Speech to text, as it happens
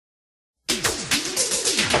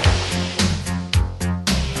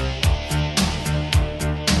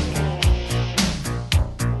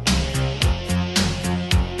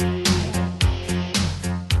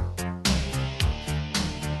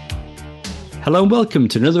Hello and welcome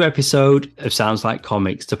to another episode of Sounds Like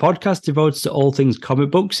Comics, the podcast devoted to all things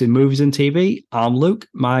comic books in movies and TV. I'm Luke.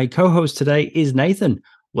 My co-host today is Nathan.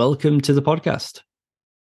 Welcome to the podcast.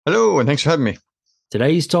 Hello, and thanks for having me.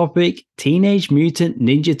 Today's topic, Teenage Mutant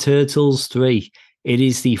Ninja Turtles 3. It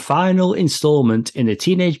is the final installment in the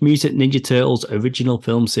Teenage Mutant Ninja Turtles original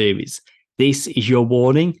film series. This is your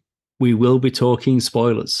warning. We will be talking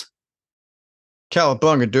spoilers.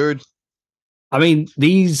 Cowabunga, dude. I mean,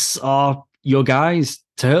 these are your guys,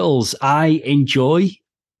 Turtles. I enjoy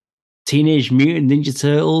Teenage Mutant Ninja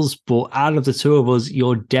Turtles, but out of the two of us,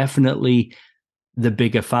 you're definitely the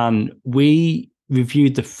bigger fan. We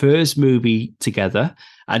reviewed the first movie together.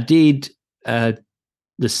 I did the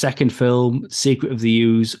second film, Secret of the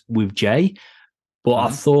Ooze, with Jay, but I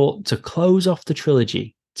thought to close off the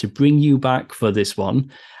trilogy, to bring you back for this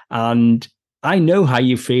one. And I know how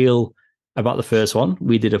you feel about the first one.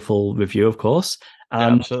 We did a full review, of course.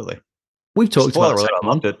 And absolutely. We've talked about the second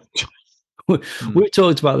one. We've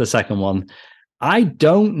talked about the second one. I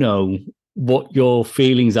don't know what your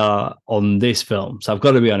feelings are on this film. So I've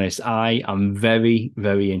got to be honest, I am very,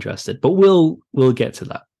 very interested. But we'll get to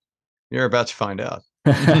that. You're about to find out.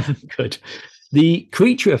 Good. The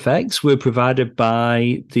creature effects were provided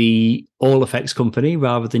by the All Effects Company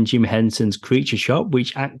rather than Jim Henson's Creature Shop,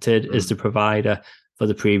 which acted as the provider for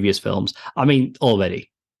the previous films. I mean, already.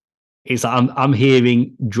 It's I'm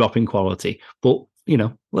hearing dropping quality, but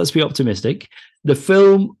let's be optimistic. The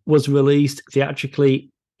film was released theatrically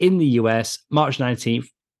in the US March 19th,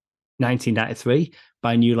 1993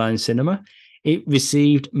 by New Line Cinema. It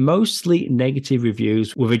received mostly negative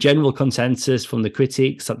reviews, with a general consensus from the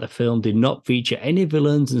critics that the film did not feature any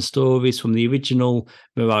villains and stories from the original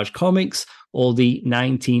Mirage comics or the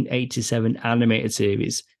 1987 animated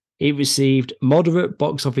series. It received moderate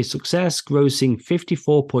box office success, grossing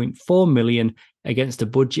 $54.4 million against a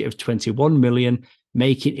budget of $21 million,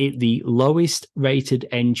 making it the lowest rated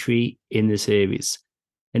entry in the series.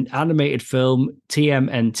 An animated film,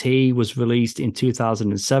 TMNT, was released in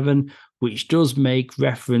 2007, which does make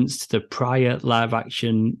reference to the prior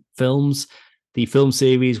live-action films. The film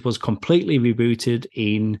series was completely rebooted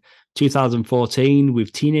in 2014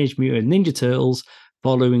 with Teenage Mutant Ninja Turtles,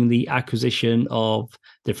 following the acquisition of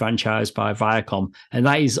the franchise by Viacom. And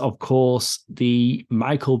that is, of course, the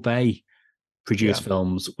Michael Bay produced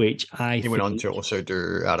films, which he went on to also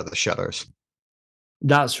do Out of the Shadows.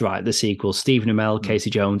 That's right, the sequel, Stephen Amell, Casey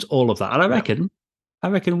Jones, all of that. And I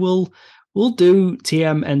reckon we'll do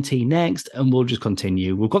TMNT next, and we'll just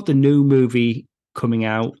continue. We've got the new movie coming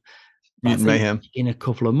out Mayhem in a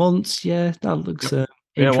couple of months. Yeah, that looks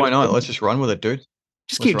why not? Let's just run with it, dude.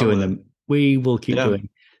 Just keep doing them. We will keep doing.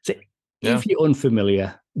 So if you're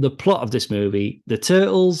unfamiliar, the plot of this movie, the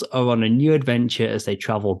Turtles are on a new adventure as they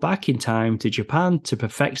travel back in time to Japan to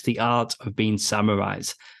perfect the art of being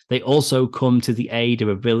samurais. They also come to the aid of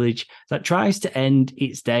a village that tries to end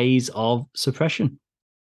its days of suppression.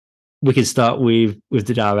 We can start with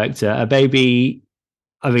the director. Baby,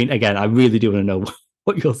 I mean, again, I really do want to know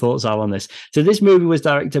what your thoughts are on this. So this movie was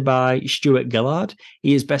directed by Stuart Gilliard.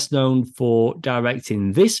 He is best known for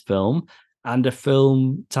directing this film and a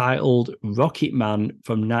film titled Rocket Man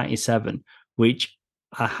from 1997, which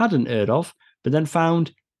I hadn't heard of, but then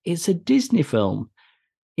found it's a Disney film.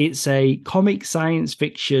 It's a comic science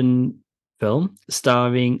fiction film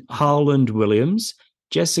starring Harland Williams,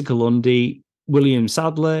 Jessica Lundy, William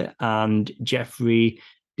Sadler, and Jeffrey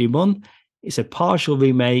DeMunn. It's a partial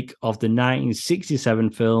remake of the 1967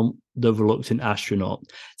 film The Reluctant Astronaut.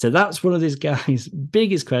 So that's one of this guy's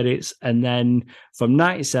biggest credits. And then from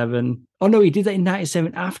 97, he did that in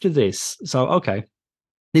 97 after this. So, okay,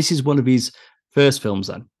 this is one of his first films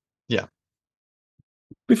then. Yeah.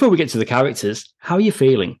 Before we get to the characters, how are you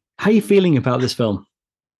feeling? How are you feeling about this film?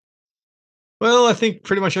 Well, I think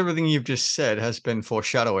pretty much everything you've just said has been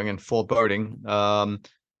foreshadowing and foreboding,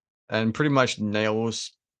 and pretty much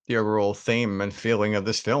nails the overall theme and feeling of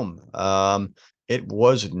this film. It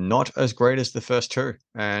was not as great as the first two,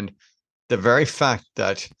 and the very fact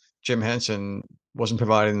that Jim Henson wasn't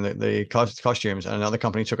providing the costumes and another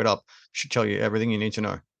company took it up should tell you everything you need to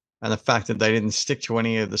know. And the fact that they didn't stick to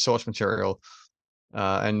any of the source material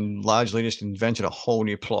and largely just invented a whole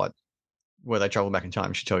new plot where they travel back in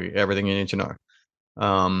time should tell you everything you need to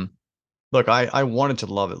know. Look, I wanted to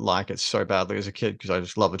like it so badly as a kid because I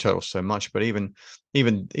just love the Turtles so much. But even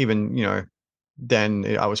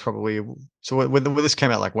then I was probably when this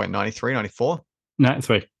came out, like when 93, 94?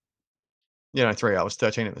 93. Yeah, 93. I was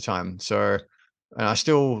 13 at the time. So, and I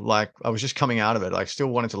still I was just coming out of it. I still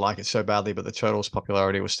wanted to like it so badly, but the Turtles'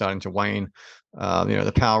 popularity was starting to wane.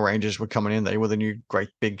 The Power Rangers were coming in. They were the new great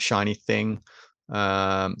big shiny thing.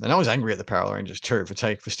 And I was angry at the Power Rangers too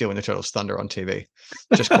for stealing the Turtles' thunder on TV,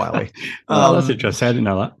 just quietly. Oh, that's interesting. I didn't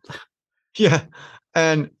know that. Yeah,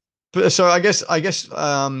 and but so I guess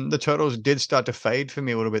the Turtles did start to fade for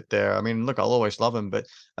me a little bit there. I mean, look, I'll always love them, but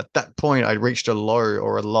at that point, I reached a low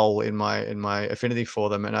or a lull in my affinity for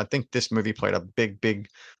them, and I think this movie played a big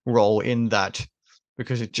role in that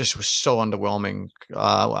because it just was so underwhelming.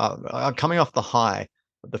 Coming off the high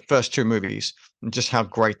of the first two movies and just how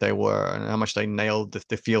great they were and how much they nailed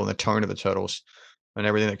the feel and the tone of the Turtles and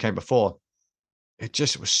everything that came before, it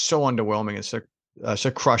just was so underwhelming and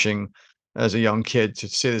so crushing as a young kid to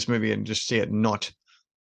see this movie and just see it not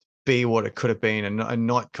be what it could have been and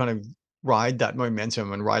not kind of ride that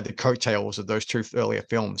momentum and ride the coattails of those two earlier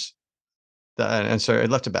films. And so it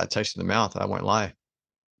left a bad taste in the mouth. I won't lie.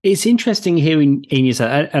 It's interesting hearing in you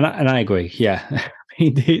say, and I agree. Yeah, I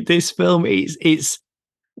mean, this film it's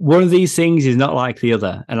one of these things is not like the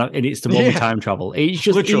other, and it's the one with time travel. It's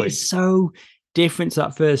just Literally. it's so different to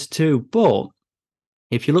that first two. But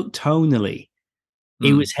if you look tonally,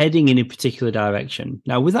 it was heading in a particular direction.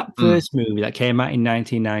 Now, with that first movie that came out in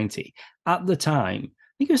 1990, at the time,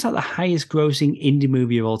 I think it was like the highest grossing indie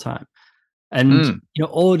movie of all time. And, you know,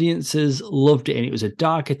 audiences loved it. And it was a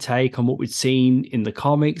darker take on what we'd seen in the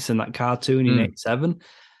comics and that cartoon in 87.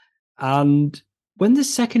 And when the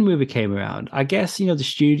second movie came around, I guess, you know, the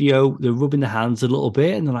studio, they're rubbing their hands a little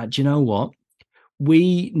bit and they're like, do you know what?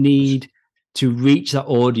 We need to reach that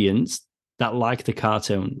audience that like the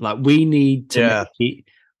cartoon. Like we need to make it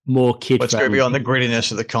more kid Let's friendly. go beyond the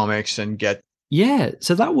grittiness of the comics and get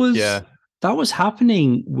So that was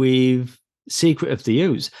happening with Secret of the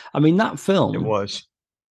Ooze. I mean, that film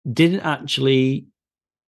didn't actually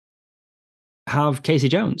have Casey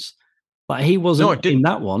Jones. Like he wasn't in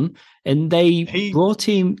that one, and they brought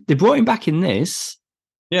him back in this.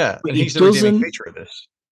 Yeah, and he's the redeeming feature of this.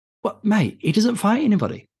 But mate, he doesn't fight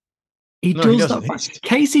anybody. He does not fight.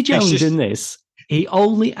 Casey Jones in this, he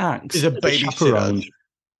only acts as a chaperone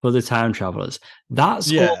for the time travelers.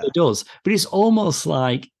 That's all he does. But it's almost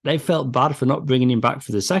like they felt bad for not bringing him back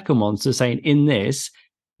for the second one. So saying in this,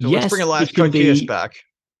 so let's bring Elias Koteas back.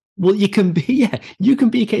 Well, you can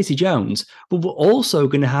be Casey Jones, but we're also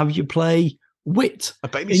going to have you play Wit,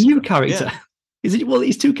 a new character. Yeah. Is it? Well,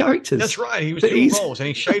 he's two characters. That's right. He was two roles, and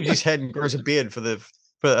he shaves his head and grows a beard for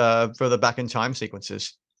the back in time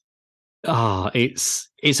sequences. It's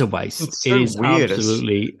a waste. It's so it is weird.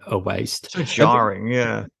 Absolutely a waste. So jarring,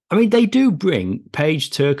 yeah. I mean, they do bring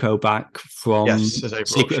Paige Turco back from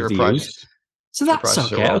Secret of the Ooze. So that's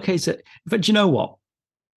okay. Okay, but you know what?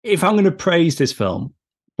 If I'm going to praise this film,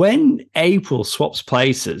 when April swaps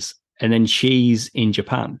places and then she's in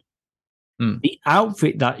Japan, the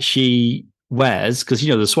outfit that she wears, because, you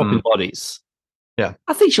know, they're swapping bodies. Yeah.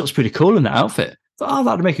 I think she looks pretty cool in that outfit.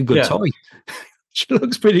 That'd make a good toy. She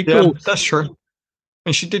looks pretty cool. That's true.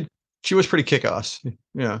 And she was pretty kick-ass.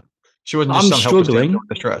 Yeah. She wasn't just some struggling.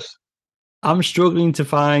 Distress. I'm struggling to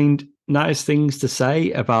find nice things to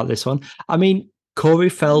say about this one. I mean, Corey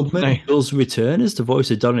Feldman does return as the voice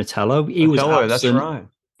of Donatello. He was absent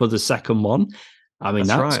for the second one. I mean,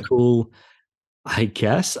 that's cool, I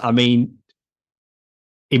guess. I mean,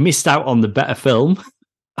 he missed out on the better film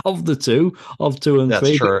of the two and three.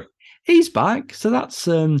 That's true. He's back, so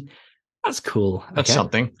that's cool. That's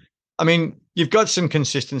something. I mean, you've got some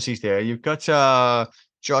consistencies there. You've got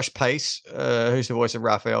Josh Pace, who's the voice of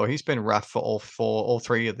Raphael. He's been Raph for all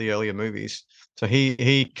three of the earlier movies. So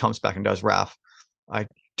he comes back and does Raph. I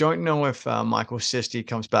don't know if Michael Sisti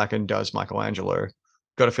comes back and does Michelangelo.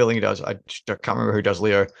 Got a feeling he does. I can't remember who does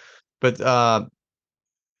Leo. But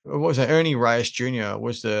what was it? Ernie Reyes Jr.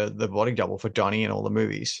 was the body double for Donnie in all the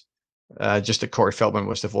movies. Just that Corey Feldman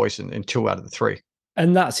was the voice in two out of the three.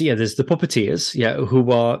 And that's, there's the puppeteers,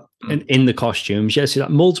 who are in the costumes. Yes, so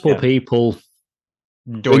multiple people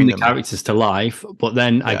bring the characters to life. But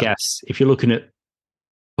then I guess if you're looking at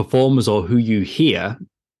performers or who you hear,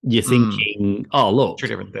 you're thinking, oh, look. Two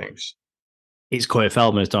different things. It's Corey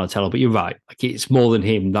Feldman as Donatello, but you're right. Like it's more than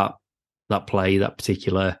him, that play, that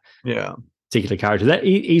particular character.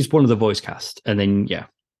 He's one of the voice cast. And then,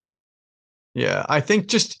 Yeah, I think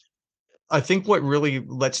what really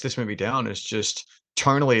lets this movie down is just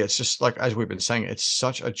tonally, it's just like, as we've been saying, it's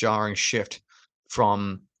such a jarring shift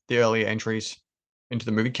from the earlier entries into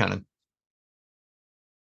the movie canon.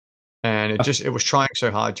 And it was trying so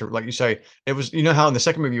hard to, like you say, it was, you know how in the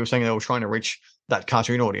second movie you were saying they were trying to reach that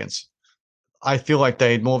cartoon audience. I feel like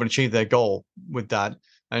they'd more than achieved their goal with that.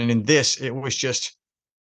 And in this, it was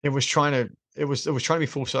trying to be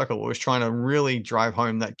full circle. It was trying to really drive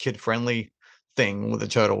home that kid friendly thing with the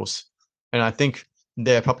Turtles. And I think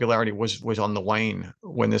their popularity was on the wane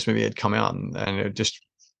when this movie had come out, and it just,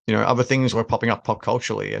 other things were popping up pop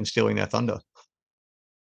culturally and stealing their thunder.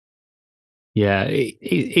 Yeah,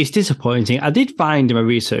 it's disappointing. I did find in my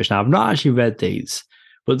research now, I've not actually read these,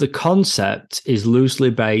 but the concept is loosely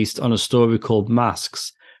based on a story called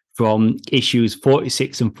Masks from issues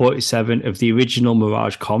 46 and 47 of the original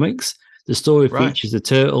Mirage comics. The story features the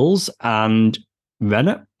Turtles and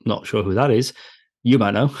Renner, not sure who that is. You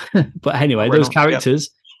might know. But anyway, those characters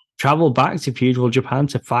travel back to feudal Japan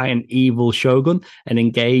to fight an evil shogun and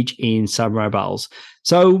engage in samurai battles.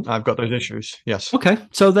 So I've got those issues. Yes. Okay.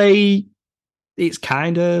 So it's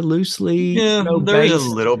kind of loosely there is a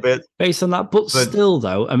little bit based on that, but still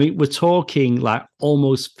though, I mean, we're talking like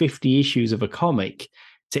almost 50 issues of a comic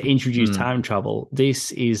to introduce time travel.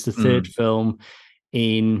 This is the third film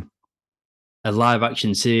in a live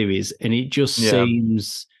action series, and it just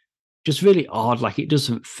seems just really odd, like it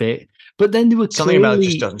doesn't fit. But then there were something about it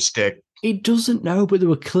just doesn't stick. It doesn't know, but they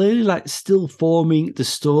were clearly like still forming the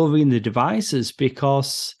story and the devices,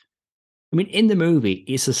 because I mean, in the movie,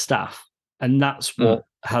 it's a staff, and that's what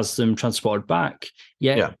has them transported back.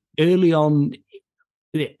 Yet early on,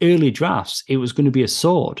 the early drafts, it was going to be a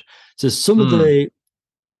sword. So some of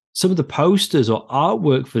the posters or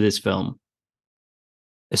artwork for this film,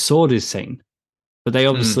 a sword is seen, but they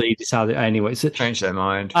obviously decided anyway. So change their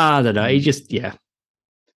mind. I don't know. It just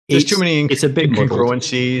There's too many it's a bit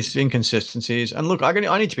incongruencies, inconsistencies. And look, I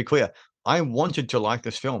need to be clear. I wanted to like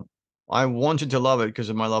this film. I wanted to love it because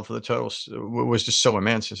of my love for the Turtles. It was just so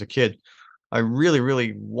immense as a kid. I really,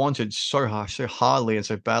 really wanted so hardly and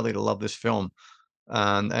so badly to love this film.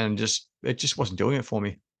 And it just wasn't doing it for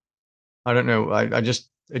me. I don't know.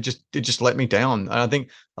 It just let me down. And I think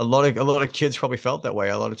a lot of kids probably felt that way.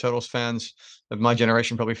 A lot of Turtles fans of my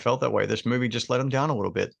generation probably felt that way. This movie just let them down a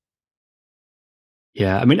little bit.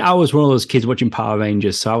 Yeah, I mean, I was one of those kids watching Power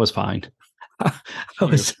Rangers, so I was fine. I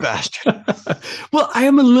was bastard. Well, I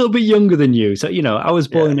am a little bit younger than you, so I was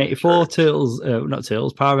born in '84. Turtles, not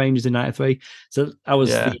Turtles, Power Rangers in '93. So I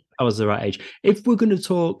was the right age. If we're going to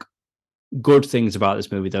talk good things about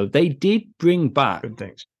this movie, though, they did bring back good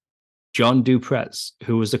things. John Duprez,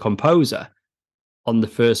 who was the composer on the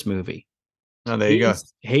first movie. Oh, there you go.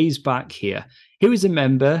 He's back here. He was a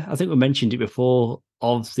member, I think we mentioned it before,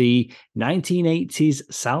 of the 1980s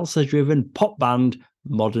salsa-driven pop band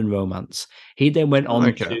Modern Romance. He then went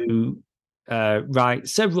on to write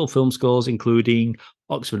several film scores, including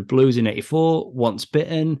Oxford Blues in '84, Once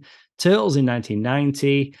Bitten, Turtles in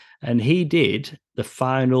 1990, and he did the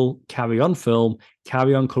final Carry On film,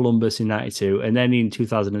 Carry On Columbus in '92, and then in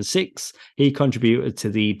 2006, he contributed to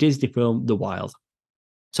the Disney film The Wild.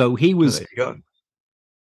 So he was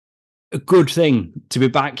a good thing to be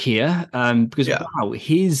back here, because wow,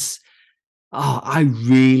 I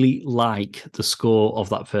really like the score of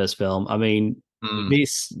that first film. I mean,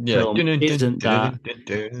 this film isn't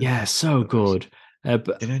that so good.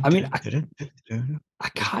 But I mean, I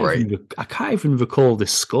can't even recall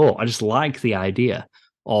this score. I just like the idea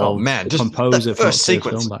of the composer from the first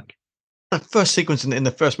film back. That first sequence in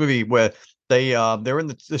the first movie where they're in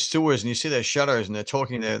the sewers and you see their shadows and they're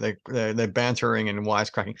talking, they're bantering and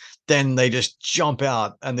wisecracking. Then they just jump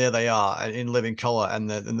out and there they are in living color, and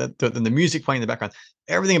the music playing in the background.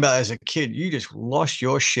 Everything about it as a kid, you just lost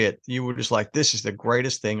your shit. You were just like, this is the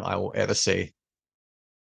greatest thing I will ever see.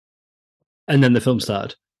 And then the film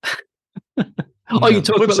started. Oh, you're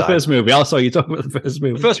talking about the first movie. Oh, sorry, you're talking about the first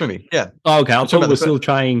movie. The first movie, yeah. Oh, okay, I thought we're still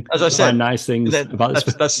trying as I said, find nice things about this.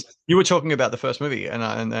 That's you were talking about the first movie, and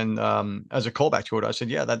as a callback to it, I said,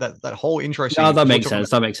 yeah, that whole intro scene. No, that makes sense.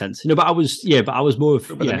 That makes sense. But I was more of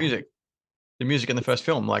the music in the first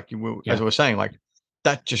film, like as I was saying, like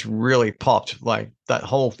that just really popped. Like that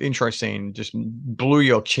whole intro scene just blew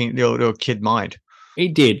your kid mind.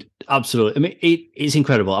 It did, absolutely. I mean, it's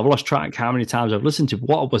incredible. I've lost track how many times I've listened to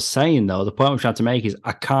what I was saying, though. The point I'm trying to make is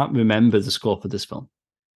I can't remember the score for this film.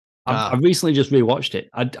 I've recently just rewatched it.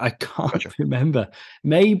 I can't remember.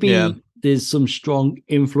 Maybe there's some strong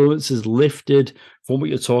influences lifted from what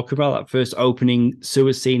you're talking about, that first opening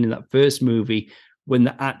sewer scene in that first movie when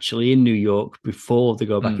they're actually in New York before they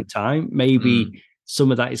go back in time. Maybe some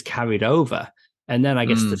of that is carried over. And then I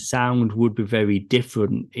guess the sound would be very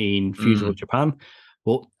different in feudal Japan.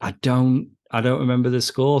 But I don't remember the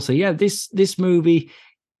score. So yeah, this movie,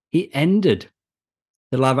 it ended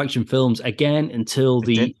the live action films again until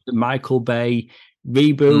the Michael Bay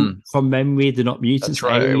reboot. From memory. They're not mutants,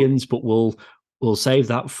 aliens, but we'll save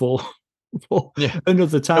that for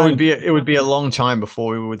another time. It would be a long time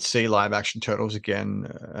before we would see live action Turtles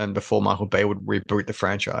again, and before Michael Bay would reboot the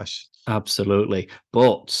franchise. Absolutely.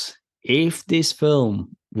 But if this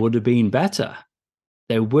film would have been better,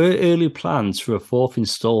 there were early plans for a fourth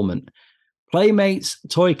installment. Playmates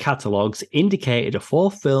toy catalogs indicated a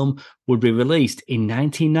fourth film would be released in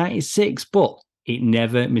 1996, but it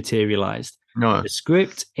never materialized. No. The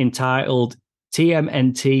script, entitled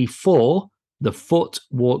TMNT 4, The Foot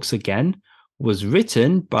Walks Again, was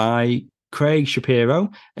written by Craig Shapiro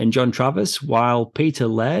and John Travis, while Peter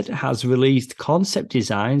Laird has released concept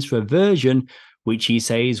designs for a version which he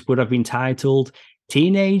says would have been titled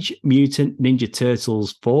Teenage Mutant Ninja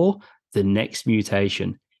Turtles 4, The Next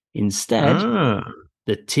Mutation. Instead,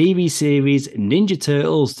 the TV series Ninja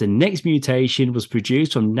Turtles, The Next Mutation was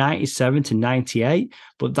produced from 97 to 98,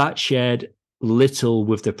 but that shared little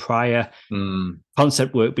with the prior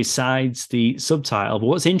concept work besides the subtitle. But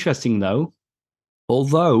what's interesting, though,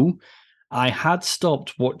 although I had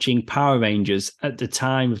stopped watching Power Rangers at the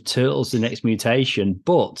time of Turtles: The Next Mutation,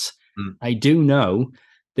 but I do know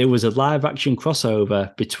there was a live-action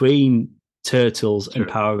crossover between Turtles and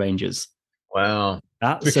Power Rangers. Wow.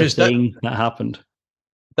 That's because a thing that happened.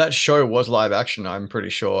 That show was live action, I'm pretty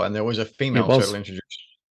sure, and there was a female turtle introduced.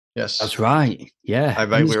 Yes. That's right. Yeah. I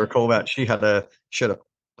vaguely recall that. She had a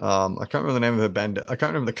I can't remember the name of her bandana. I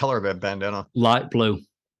can't remember the color of her bandana. Light blue.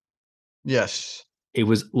 Yes. It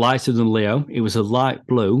was lighter than Leo. It was a light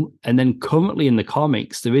blue. And then currently in the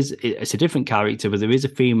comics, it's a different character, but there is a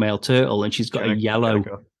female turtle and she's got a yellow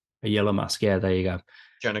mask. Yeah, there you go.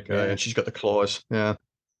 Jenica, and she's got the claws. Yeah.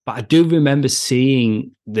 But I do remember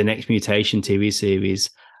seeing the Next Mutation TV series,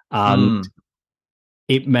 and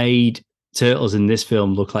it made Turtles in this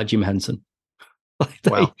film look like Jim Henson.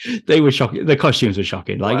 Like they were shocking. The costumes were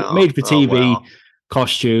shocking. Like made for TV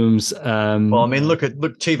costumes. Well, I mean, look,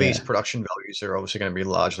 TV's production values are obviously going to be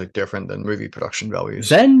largely different than movie production values.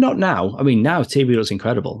 Then not now. I mean, now TV looks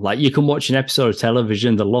incredible. Like you can watch an episode of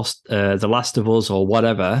television, The Last of Us or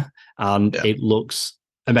whatever, and it looks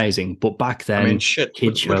amazing. But back then, I mean, shit.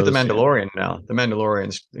 Look at The Mandalorian now. The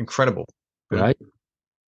Mandalorian's incredible. Right.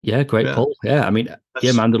 Yeah, great pull. Yeah, I mean,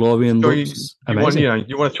 Mandalorian looks amazing.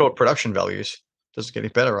 You want to talk production values. Doesn't get any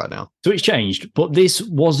better right now. So it's changed, but this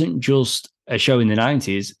wasn't just a show in the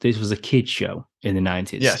 90s. This was a kids show in the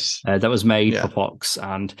 90s. Yes. That was made for Fox.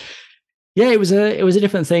 And it was a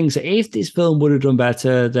different thing. So if this film would have done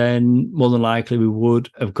better, then more than likely we would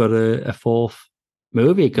have got a fourth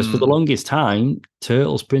movie, because for the longest time,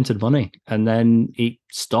 Turtles printed money. And then it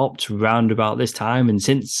stopped round about this time. And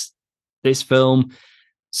since this film,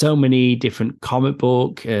 so many different comic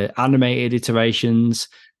book, animated iterations,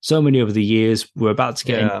 so many over the years. We're about to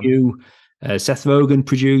get a new Seth Rogen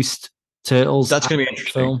produced Turtles. That's going to be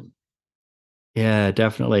interesting. Film. Yeah,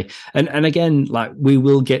 definitely. And again, like we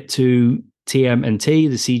will get to TMNT,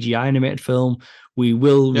 the CGI animated film. We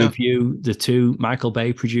will review the two Michael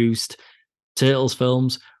Bay produced Turtles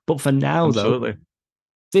films. But for now, though,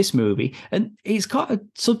 this movie, and it's got a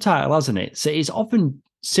subtitle, hasn't it? So it's often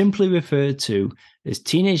simply referred to as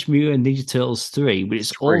Teenage Mutant Ninja Turtles 3, but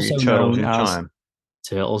it's also known as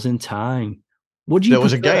Turtles in Time. What do you? There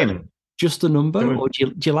was a game. Just a number, or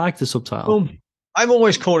do you like the subtitle? Well, I've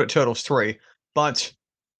always called it Turtles 3, but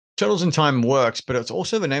Turtles in Time works. But it's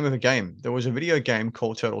also the name of a game. There was a video game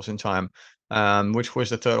called Turtles in Time, which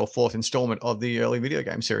was the third or fourth installment of the early video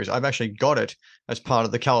game series. I've actually got it as part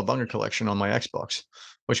of the Cowabunga collection on my Xbox,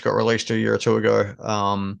 which got released a year or two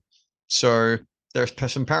ago. So there's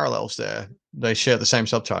some parallels there. They share the same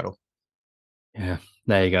subtitle. Yeah,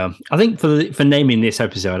 there you go. I think for naming this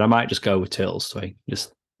episode, I might just go with Turtles 3.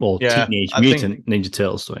 Teenage Mutant Ninja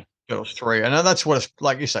Turtles 3. Turtles 3. And that's what it's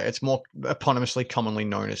like you say, it's more eponymously commonly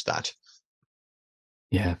known as that.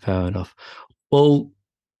 Yeah, fair enough. Well,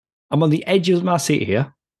 I'm on the edge of my seat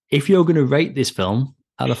here. If you're going to rate this film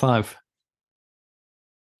out of 5.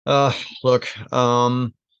 Look,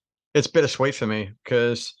 it's bittersweet for me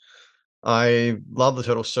because I love the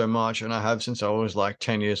Turtles so much, and I have since I was like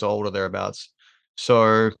 10 years old or thereabouts.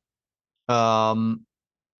 So,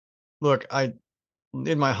 look,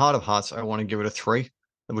 in my heart of hearts, I want to give it a 3,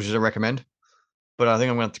 which is a recommend. But I think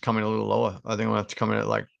I'm going to have to come in a little lower. I think I'm going to have to come in at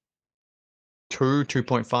like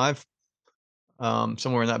 2.5,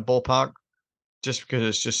 somewhere in that ballpark, just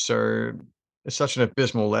because it's such an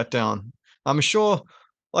abysmal letdown. I'm sure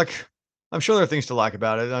there are things to like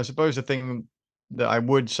about it. And I suppose the thing that I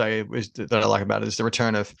would say is that I like about it is the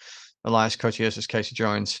return of Elias Koteas as Casey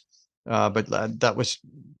Jones. But that was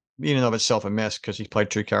in and of itself a mess because he played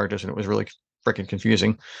 2 characters and it was really freaking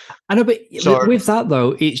confusing. I know, but with that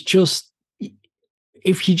though, it's just,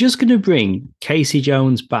 if you're just going to bring Casey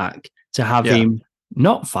Jones back to have him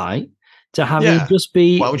not fight, to have him just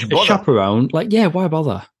be a chaperone, why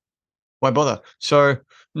bother? Why bother? So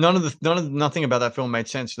nothing about that film made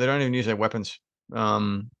sense. They don't even use their weapons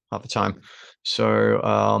half the time. So,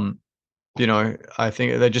 I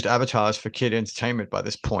think they're just avatars for kid entertainment by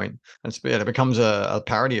this point. And it becomes a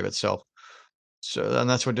parody of itself. So, and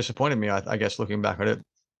that's what disappointed me, I guess, looking back at it.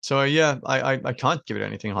 So, yeah, I can't give it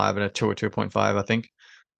anything higher than a 2 or 2.5, I think,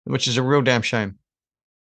 which is a real damn shame.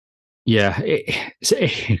 Yeah, it's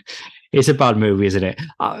a bad movie, isn't it?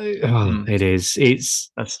 It is.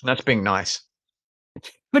 That's being nice.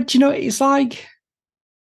 But it's like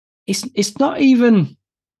it's not even.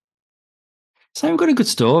 It's not even got a good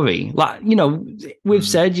story. Like we've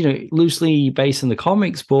said, loosely based on the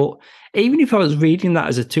comics, but even if I was reading that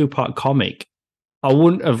as a 2-part comic, I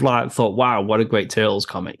wouldn't have thought, "Wow, what a great Turtles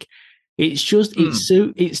comic." It's just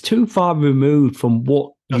it's too far removed from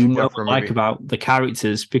what Doesn't work for a like movie. about the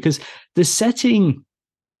characters, because the setting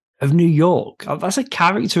of New York, that's a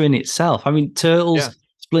character in itself. I mean, Turtles, Yeah.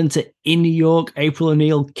 Splinter in New York, April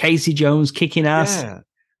O'Neil, Casey Jones kicking ass. Yeah.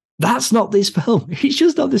 That's not this film. It's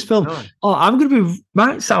just not this film. No. Oh, I'm going to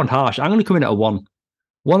might sound harsh. I'm going to come in at a 1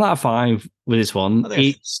 out of 5 with this one.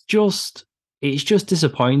 It's just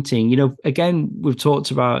disappointing. Again, we've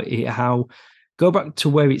talked about how go back to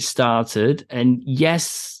where it started, and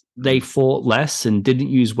yes, they fought less and didn't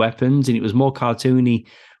use weapons, and it was more cartoony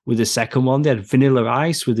with the second one. They had Vanilla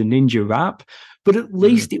Ice with the ninja rap, but at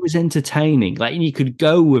least it was entertaining. And you could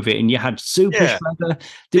go with it, and you had Super Shredder.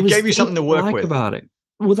 It gave you something to work with about it.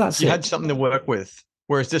 Well, you had something to work with.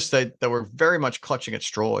 Whereas this, they were very much clutching at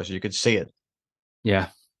straws. You could see it. Yeah.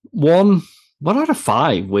 1 out of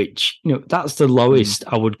 5, which that's the lowest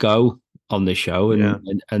I would go on this show.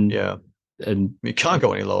 And you can't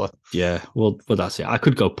go any lower. Yeah. Well, that's it. I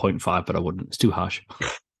could go 0.5, but I wouldn't. It's too harsh.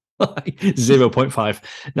 0.5.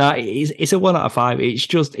 Now it's a 1 out of 5.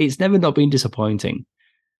 It's never not been disappointing.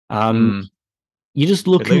 You're just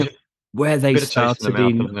looking at where they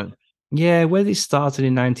started where they started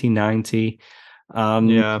in 1990.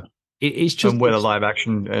 It's just where the live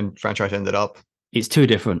action and franchise ended up. It's too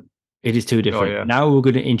different. It is too different. Now we're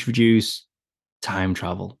going to introduce time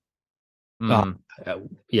travel. What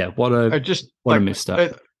a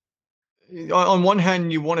misstep. On one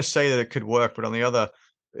hand, you want to say that it could work, but on the other,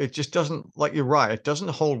 it just doesn't. You're right. It doesn't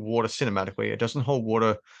hold water cinematically. It doesn't hold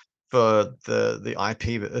water for the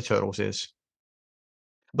IP that the Turtles is.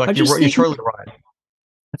 You're totally right.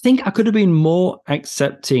 I think I could have been more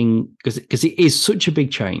accepting because it is such a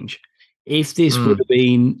big change. If this would have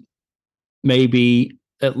been maybe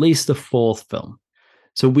at least the 4th film,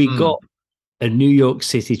 so we got a New York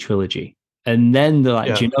City trilogy, and then they're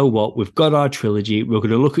like, "Do you know what? We've got our trilogy. We're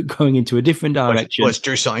going to look at going into a different direction. Let's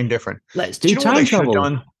do something different. Let's do time travel."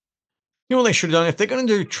 You know what they should have done? If they're going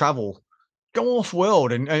to do travel, go off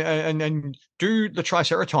world and do the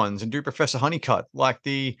Triceratons and do Professor Honeycutt, like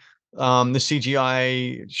the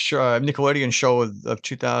CGI show, Nickelodeon show of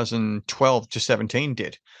 2012 to 17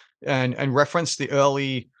 did, and reference the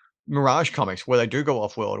early Mirage comics where they do go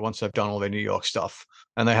off world once they've done all their New York stuff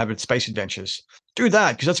and they have space adventures. Do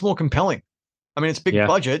that because that's more compelling. I mean, it's big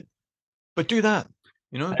budget, but do that.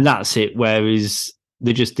 And that's it. Whereas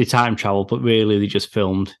they time travel, but really they just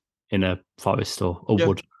filmed in a forest or a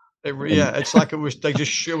wood. It's like it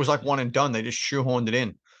was like one and done. They just shoehorned it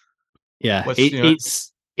in. Yeah,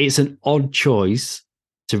 it's an odd choice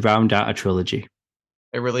to round out a trilogy.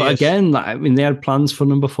 It really is. Again, they had plans for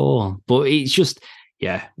number 4, but it's just,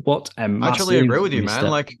 what a massive I totally agree with you, misstep.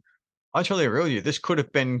 man. I totally agree with you. This could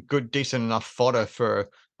have been good, decent enough fodder for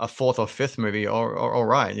a 4th or 5th movie, all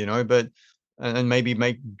right, but and maybe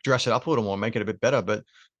dress it up a little more, make it a bit better. But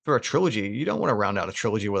for a trilogy, you don't want to round out a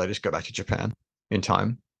trilogy where they just go back to Japan in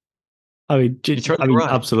time. I mean, right.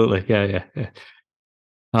 Absolutely, yeah.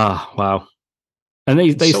 Ah, wow. And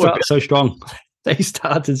they started so strong. They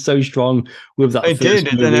started so strong with that. They did,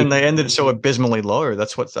 movie. And then they ended so abysmally low.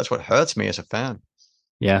 That's what hurts me as a fan.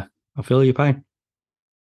 Yeah, I feel your pain.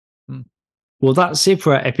 Well, that's it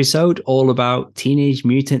for our episode all about Teenage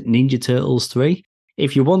Mutant Ninja Turtles 3.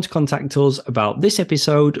 If you want to contact us about this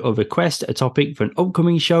episode or request a topic for an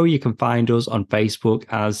upcoming show, you can find us on Facebook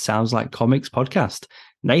as Sounds Like Comics Podcast.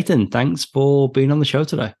 Nathan, thanks for being on the show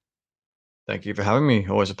today. Thank you for having me.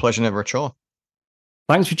 Always a pleasure, never a chore.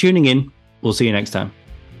 Thanks for tuning in. We'll see you next time.